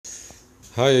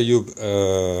Hi Ayub,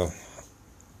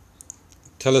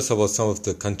 tell us about some of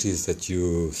the countries that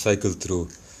you cycled through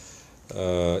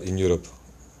in Europe.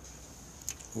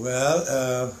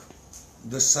 Well,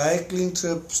 the cycling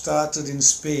trip started in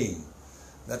Spain.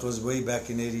 That was way back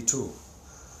in '82.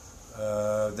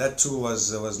 That too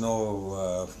was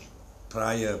no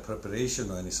prior preparation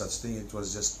or any such thing. It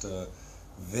was just a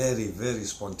very, very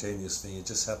spontaneous thing. It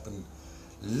just happened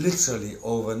literally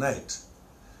overnight.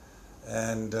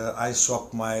 And I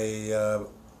swapped my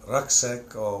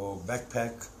rucksack or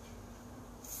backpack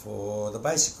for the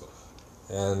bicycle.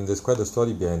 And there's quite a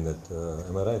story behind that,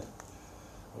 am I right?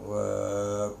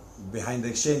 Behind the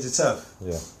exchange itself.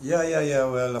 Yeah. Yeah.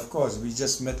 Well, of course, we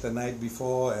just met the night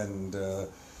before, and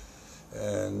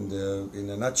in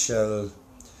a nutshell,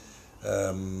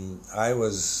 I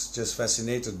was just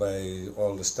fascinated by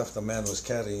all the stuff the man was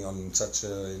carrying on such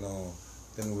a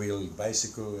thin-wheeled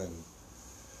bicycle,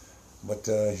 but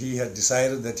he had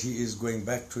decided that he is going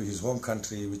back to his home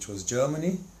country, which was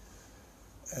Germany,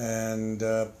 and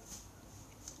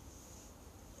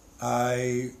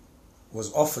I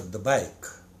was offered the bike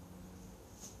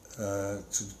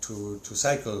to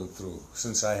cycle through,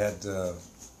 since I had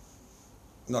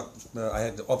I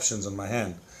had the options on my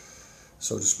hand,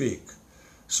 so to speak.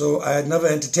 So I had never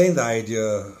entertained the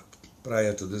idea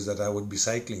prior to this that I would be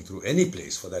cycling through any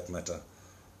place, for that matter.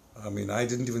 I mean, I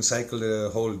didn't even cycle a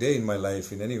whole day in my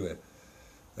life in anywhere.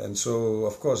 And so,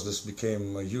 of course, this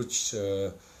became a huge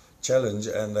challenge,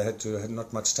 and I had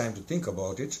not much time to think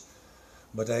about it,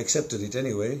 but I accepted it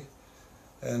anyway.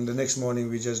 And the next morning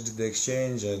we just did the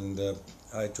exchange, and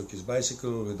I took his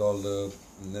bicycle with all the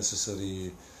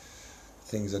necessary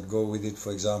things that go with it,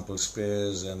 for example,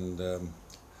 spares and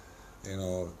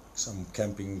some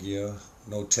camping gear,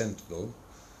 no tent though.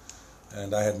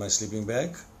 And I had my sleeping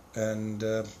bag, and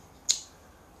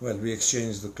well, we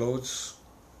exchanged the clothes,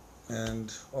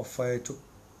 and off I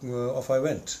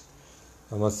went.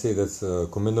 I must say that's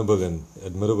commendable and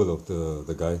admirable of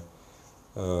the guy.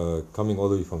 Coming all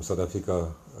the way from South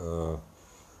Africa,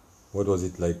 what was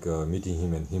it like meeting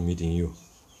him and him meeting you?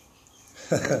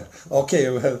 Okay,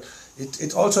 well,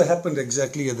 it also happened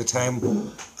exactly at the time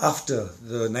after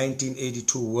the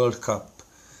 1982 World Cup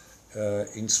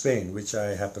in Spain, which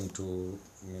I happened to,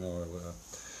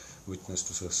 witness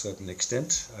to a certain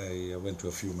extent. I went to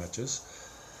a few matches,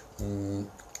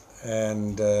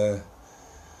 and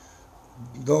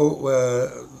though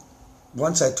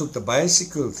once I took the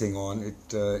bicycle thing on,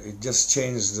 it just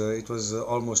changed. It was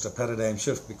almost a paradigm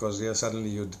shift, because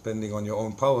suddenly you're depending on your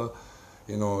own power,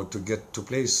 to get to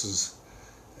places.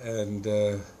 And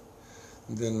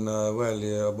then,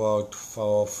 about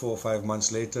 4 or 5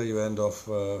 months later, you end off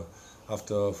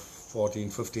after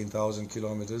 15,000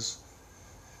 kilometers,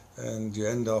 and you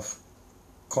end off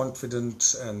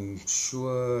confident and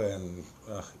sure, and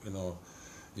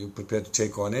you're prepared to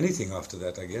take on anything after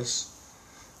that, I guess.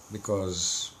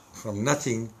 Because from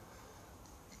nothing,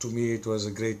 to me, it was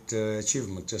a great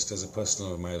achievement, just as a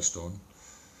personal milestone.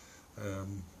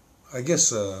 I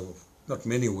guess not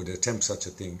many would attempt such a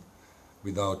thing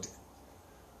without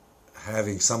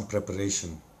having some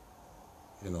preparation,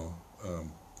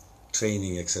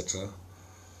 training, etc.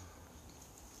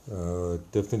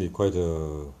 Definitely quite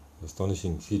a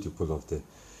astonishing feat you pulled off there.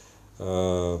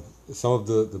 Some of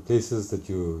the places that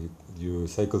you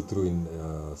cycled through in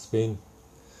Spain.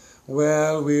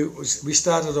 Well, we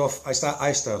started off. I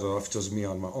started off. It was me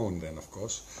on my own then, of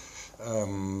course.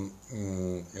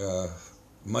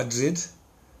 Madrid,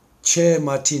 Che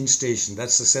Martin station.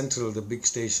 That's the big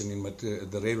station in Madrid,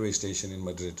 the railway station in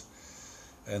Madrid,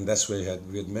 and that's where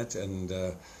we had met, and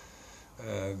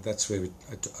that's where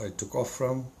I took off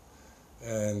from,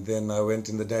 and then I went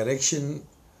in the direction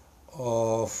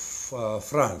of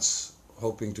France,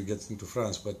 hoping to get into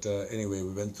France. But anyway,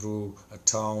 we went through a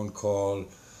town called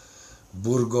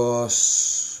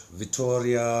Burgos,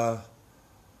 Vitoria,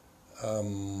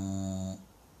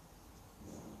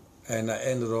 and I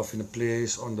ended off in a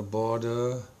place on the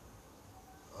border.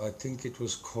 I think it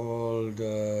was called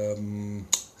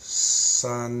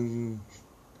San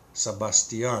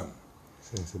Sebastian.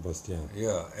 San Sebastian.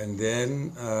 Yeah, and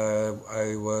then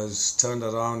I was turned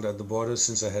around at the border,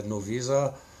 since I had no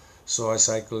visa, so I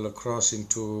cycled across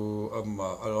into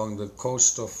along the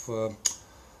coast of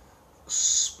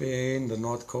Spain, the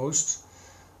north coast,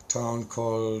 town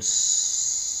called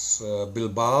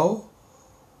Bilbao,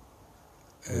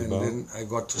 and then I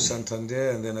got to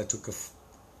Santander, and then I took a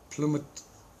Plymouth,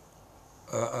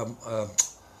 a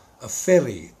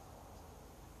ferry,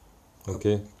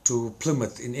 to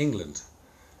Plymouth in England,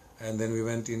 and then we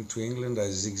went into England. I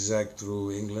zigzagged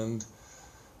through England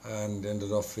and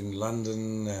ended off in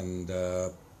London and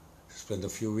Spent a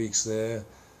few weeks there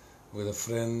with a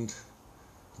friend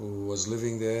who was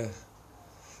living there.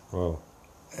 Wow.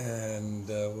 And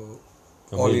all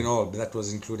Amazing. in all, that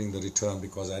was including the return,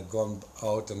 because I'd gone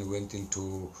out and went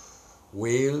into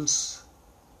Wales.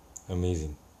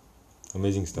 Amazing.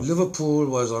 Amazing stuff. Liverpool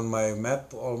was on my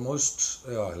map almost.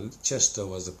 Yeah, Chester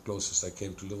was the closest I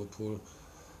came to Liverpool.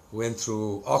 Went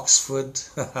through Oxford.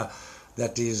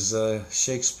 That is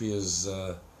Shakespeare's.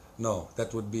 No,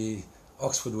 that would be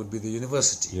Oxford. Would be the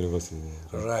university. University.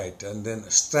 Yeah, Right, and then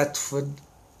Stratford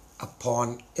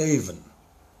upon Avon.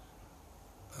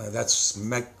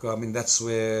 That's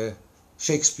where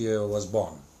Shakespeare was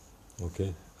born.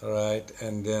 Okay. Right,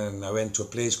 and then I went to a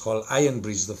place called Iron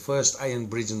Bridge, the first iron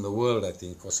bridge in the world, I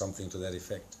think, or something to that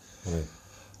effect. Right.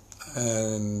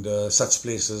 And such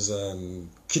places, and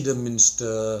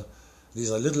Kidderminster. These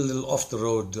are little off the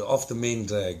road, off the main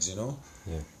drags, you know.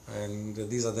 Yeah. And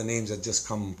these are the names that just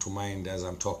come to mind as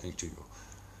I'm talking to you.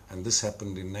 And this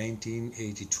happened in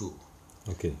 1982.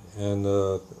 Okay. And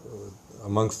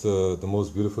amongst the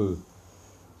most beautiful,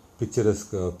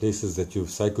 picturesque places that you've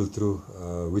cycled through,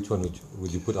 which one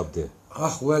would you put up there?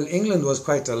 Well, England was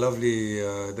quite a lovely.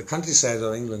 The countryside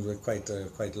of England were quite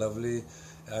lovely.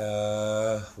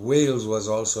 Wales was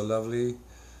also lovely.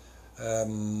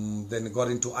 Then got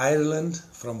into Ireland,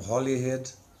 from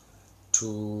Holyhead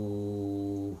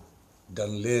to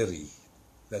Dunleary,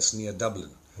 that's near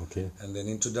Dublin. Okay. And then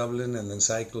into Dublin, and then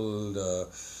cycled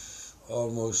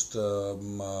almost the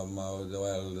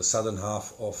southern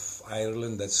half of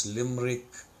Ireland, that's Limerick,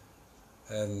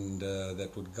 and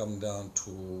that would come down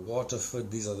to Waterford.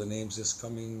 These are the names just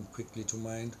coming quickly to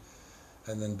mind,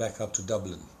 and then back up to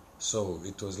Dublin. So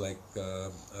it was like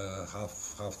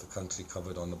half the country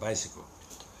covered on the bicycle.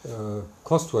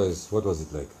 Cost-wise, what was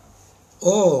it like?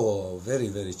 Oh, very,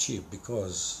 very cheap,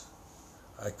 because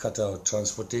I cut out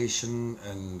transportation,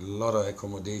 and a lot of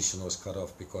accommodation was cut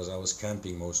off because I was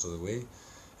camping most of the way,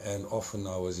 and often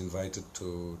I was invited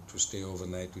to stay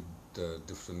overnight with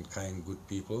different good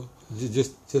people.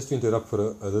 Just to interrupt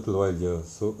for a little while here.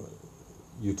 So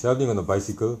you're traveling on a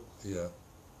bicycle. Yeah.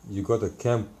 You got a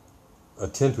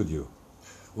tent with you.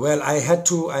 Well, I had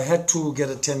to get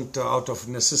a tent out of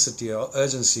necessity or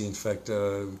urgency, in fact,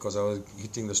 because I was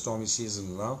hitting the stormy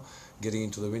season now, getting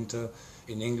into the winter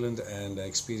in England, and I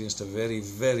experienced a very,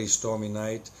 very stormy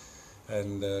night,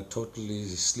 and totally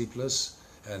sleepless,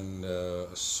 and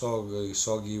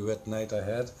soggy, wet night I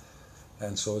had.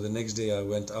 And so the next day I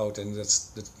went out, and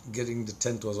getting the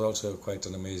tent was also quite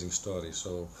an amazing story.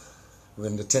 So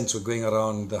when the tents were going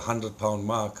around the 100-pound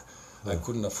mark, I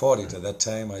couldn't afford it at that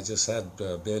time. I just had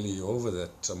barely over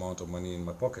that amount of money in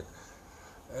my pocket.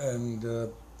 And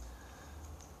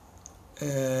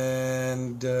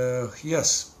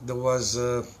yes, there was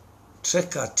a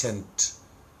Trekka tent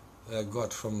I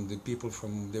got from the people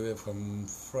they were from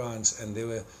France, and they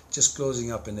were just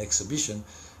closing up an exhibition,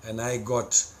 and I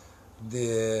got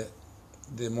the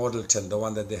model tent, the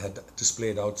one that they had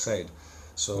displayed outside.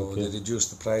 So they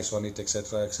reduced the price on it,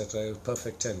 etc., etc. It was a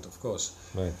perfect tent, of course.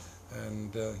 Right.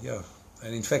 And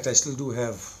and in fact I still do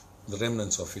have the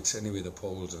remnants of it anyway, the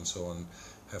poles and so on.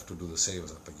 Have to do the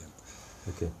sails up again.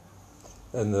 Okay.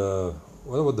 And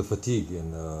what about the fatigue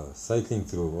in cycling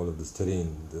through all of this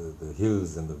terrain, the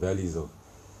hills and the valleys of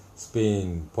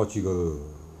Spain, Portugal,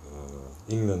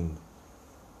 England,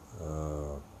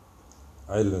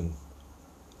 Ireland?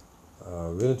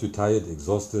 Weren't you tired,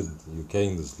 exhausted? You're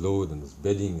carrying this load and this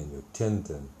bedding and your tent,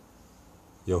 and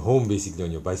you're home basically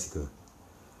on your bicycle.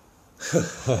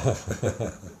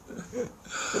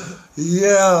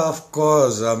 Yeah, of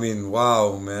course. I mean,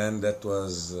 wow, man, that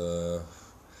was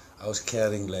I was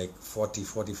carrying like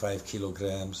 45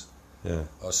 kilograms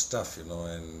of stuff, you know.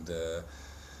 And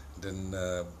then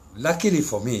luckily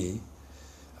for me,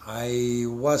 I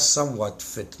was somewhat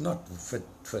fit, not fit,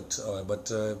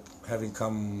 but having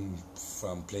come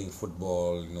from playing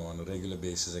football, you know, on a regular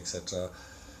basis, etc.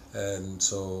 And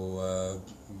so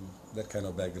that kind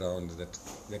of background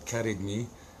that carried me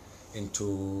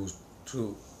into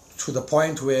to the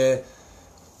point where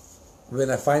when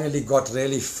I finally got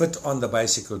really fit on the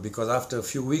bicycle, because after a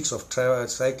few weeks of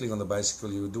cycling on the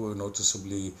bicycle, you do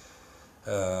noticeably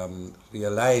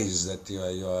realize that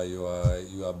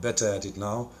you are better at it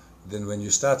now than when you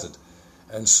started.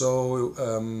 And so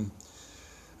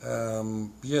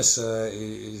yes,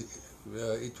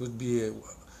 it would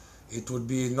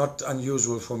be not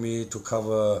unusual for me to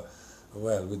cover,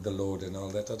 well, with the load and all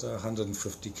that, at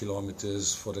 150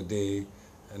 kilometers for a day,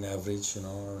 an average, you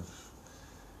know.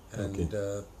 And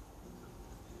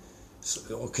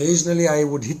so occasionally I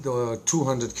would hit the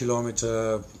 200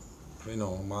 kilometer, you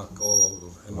know, mark,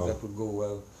 and that would go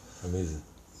well. Amazing.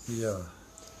 Yeah.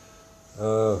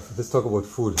 Let's talk about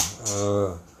food.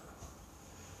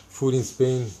 Food in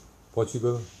Spain,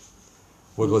 Portugal.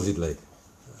 What was it like?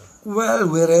 Well,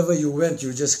 wherever you went,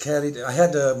 you just carried. I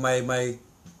had my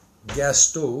gas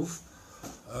stove,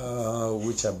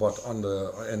 which I bought on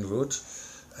the en route,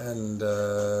 and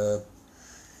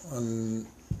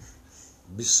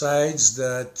besides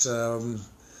that,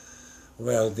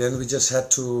 well, then we just had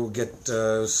to get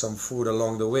some food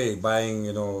along the way, buying,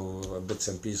 bits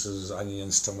and pieces,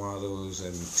 onions, tomatoes,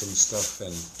 and tin stuff,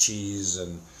 and cheese,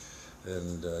 and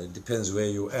it depends where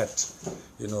you're at.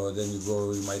 Then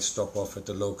you might stop off at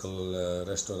a local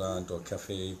restaurant or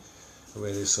cafe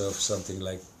where they serve something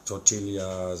like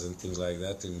tortillas and things like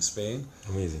that in Spain.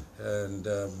 Amazing. And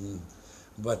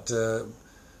but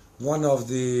one of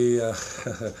the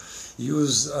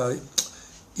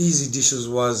easy dishes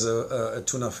was a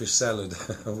tuna fish salad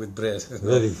with bread.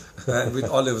 Really? And with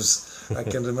olives. I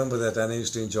can remember that, and I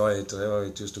used to enjoy it.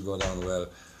 It used to go down well.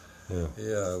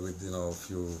 Yeah. With a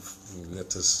few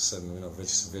lettuce and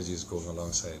veggies going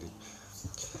alongside it.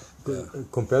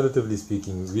 Comparatively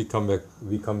speaking, we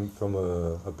come from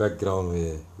a background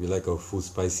where we like our food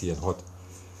spicy and hot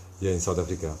here in South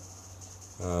Africa.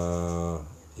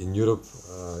 In Europe,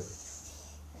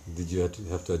 did you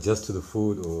have to adjust to the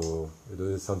food, or it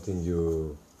was something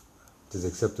you just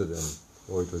accepted,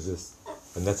 or it was just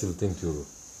a natural thing to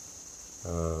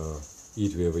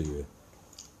eat wherever you were?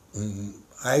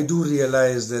 I do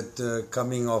realize that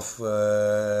coming off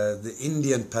the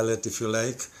Indian palate, if you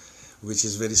like, which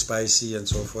is very spicy and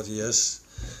so forth, yes,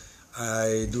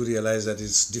 I do realize that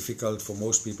it's difficult for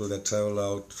most people that travel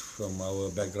out from our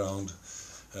background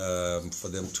for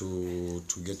them to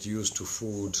get used to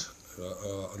food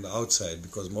on the outside,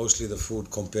 because mostly the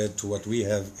food compared to what we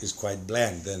have is quite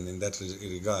bland then in that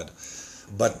regard.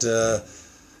 But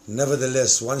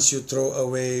nevertheless, once you throw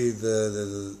away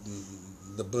the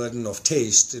burden of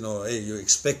taste, hey, you're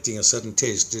expecting a certain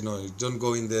taste, you don't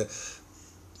go in there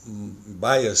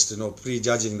biased,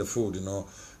 prejudging the food,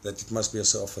 that it must be of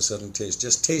a certain taste.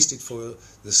 Just taste it for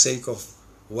the sake of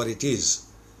what it is.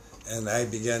 And I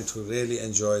began to really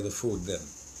enjoy the food then.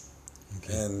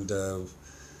 Okay. And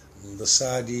the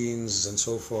sardines and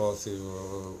so forth,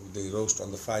 they roast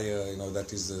on the fire,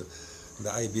 that is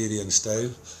the Iberian style,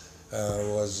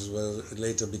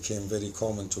 later became very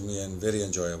common to me and very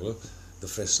enjoyable. The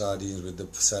fresh sardines with the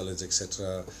salads,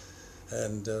 etc.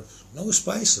 And no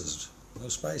spices.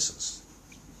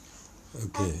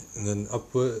 Okay, and then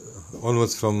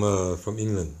onwards from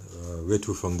England. Where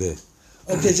to from there?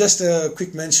 Okay, just a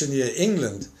quick mention here.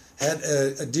 England had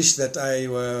a dish that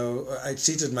I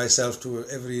treated myself to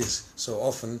every so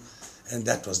often, and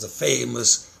that was the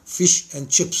famous fish and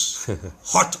chips,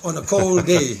 hot on a cold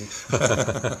day.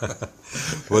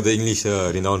 What the English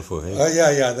are renowned for, eh?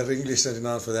 Yeah, the English are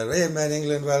renowned for that. Hey man,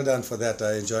 England, well done for that.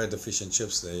 I enjoyed the fish and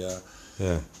chips there, yeah.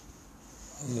 Yeah.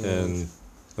 And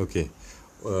okay,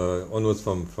 onwards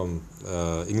from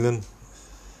England.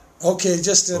 Okay,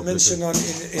 just to mention in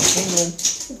England.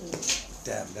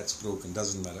 Damn, that's broken.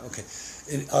 Doesn't matter. Okay,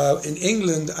 in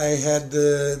England, I had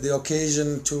the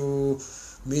occasion to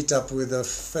meet up with a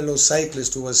fellow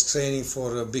cyclist who was training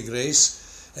for a big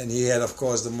race, and he had, of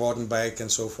course, the modern bike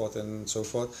and so forth.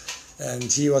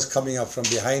 And he was coming up from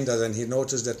behind us, and he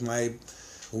noticed that my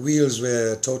wheels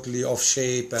were totally off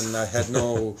shape, and I had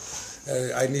no.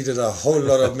 I needed a whole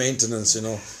lot of maintenance,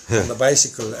 on the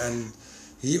bicycle. And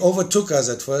he overtook us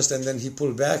at first, and then he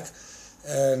pulled back,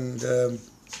 and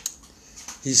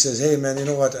he says, "Hey man, you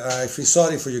know what? I feel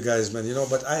sorry for you guys, man.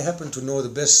 But I happen to know the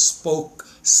best spoke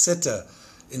setter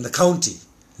in the county.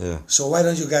 Yeah. So why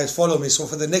don't you guys follow me?" So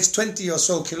for the next 20 or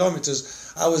so kilometers,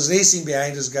 I was racing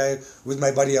behind this guy with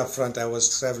my buddy up front. I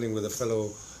was traveling with a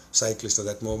fellow cyclist at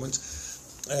that moment,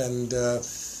 and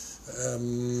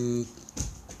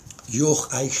Joch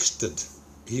Eichstätt.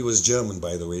 He was German,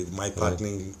 by the way, my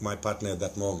partner at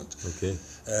that moment. Okay.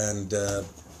 And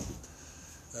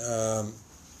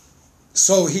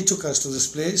so he took us to this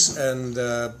place, and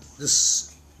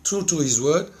this, true to his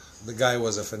word, the guy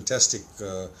was a fantastic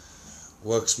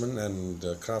worksman and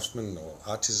craftsman or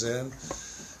artisan,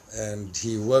 and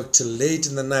he worked till late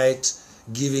in the night,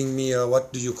 giving me a,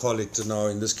 what do you call it now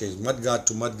in this case, mudguard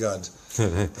to mudguard,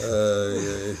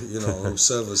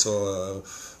 service or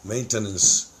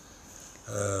maintenance.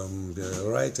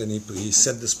 Right, and he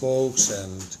set the spokes,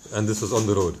 and this was on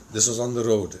the road. This was on the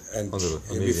road, and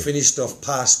we finished off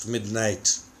past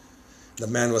midnight. The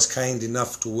man was kind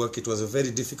enough to work. It was a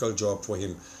very difficult job for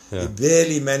him. Yeah. He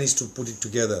barely managed to put it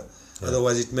together. Yeah.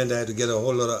 Otherwise, it meant I had to get a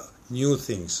whole lot of new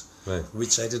things, right,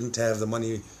 which I didn't have the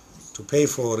money to pay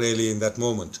for really in that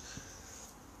moment.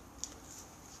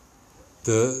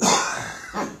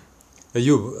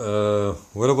 Ayub,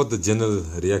 what about the general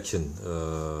reaction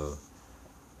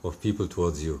of people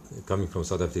towards you coming from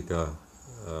South Africa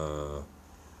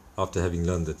after having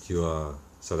learned that you are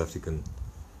South African?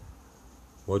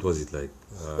 What was it like?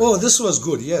 Oh, this was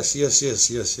good. Yes.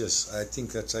 I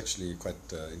think that's actually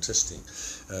quite interesting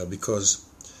because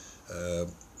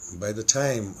by the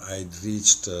time I'd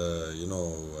reached,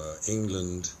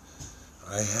 England,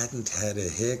 I hadn't had a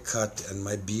haircut and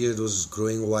my beard was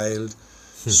growing wild.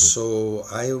 So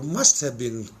I must have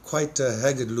been quite a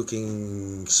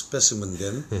haggard-looking specimen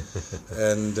then.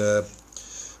 And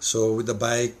so with the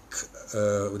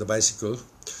bicycle,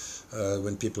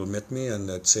 when people met me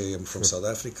and I'd say I'm from South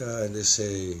Africa, and they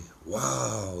say,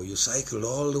 "Wow, you cycled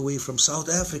all the way from South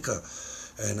Africa."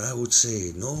 And I would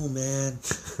say, "No, man,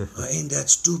 I ain't that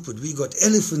stupid. We got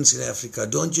elephants in Africa.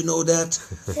 Don't you know that?"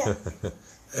 Yeah.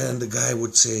 And the guy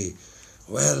would say,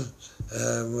 "Well,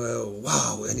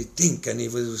 wow," and he'd think, and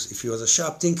if he was a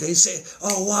sharp thinker, he'd say,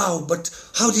 "Oh, wow, but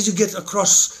how did you get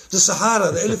across the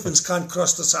Sahara? The elephants can't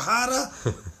cross the Sahara."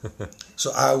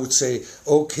 So I would say,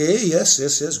 "Okay, yes,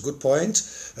 good point.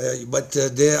 But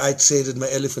there I'd traded my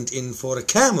elephant in for a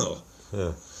camel."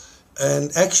 Yeah.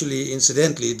 And actually,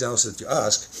 incidentally, now that you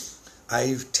ask,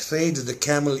 I traded the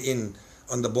camel in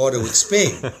on the border with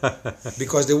Spain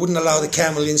because they wouldn't allow the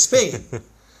camel in Spain,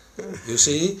 you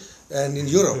see, and in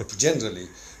Europe generally.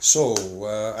 So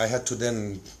I had to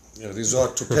then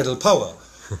resort to pedal power,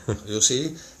 you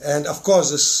see. And of course,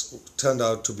 this turned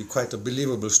out to be quite a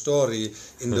believable story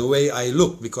in the way I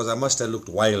looked, because I must have looked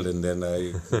wild, and then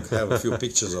I have a few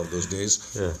pictures of those days.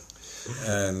 Yeah.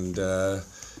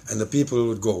 And the people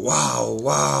would go,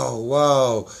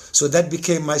 wow. So that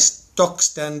became my stock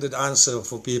standard answer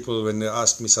for people when they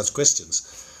asked me such questions.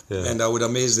 Yeah. And I would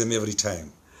amaze them every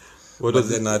time. But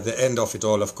then at the end of it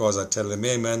all, of course, I'd tell them,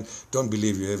 "Hey, man, don't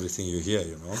believe everything you hear,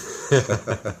 you know."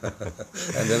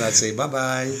 And then I'd say,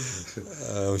 "Bye-bye."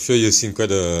 I'm sure you've seen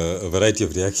quite a variety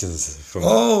of reactions from...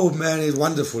 Oh, man, it's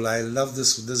wonderful. I love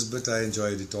this bit. I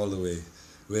enjoyed it all the way.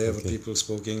 Wherever people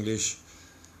spoke English,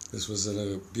 this was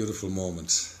a beautiful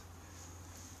moment.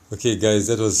 Okay, guys,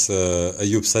 that was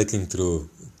Ayub cycling through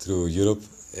Europe,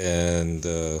 and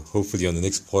hopefully on the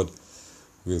next pod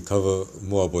we'll cover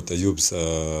more about Ayub's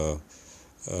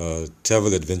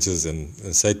travel adventures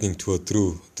and cycling tour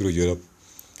through Europe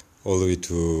all the way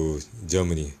to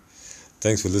Germany.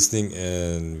 Thanks for listening,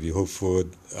 and we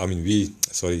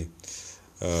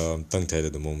tongue-tied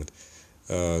at the moment.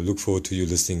 Look forward to you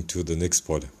listening to the next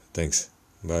pod. Thanks.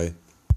 Bye.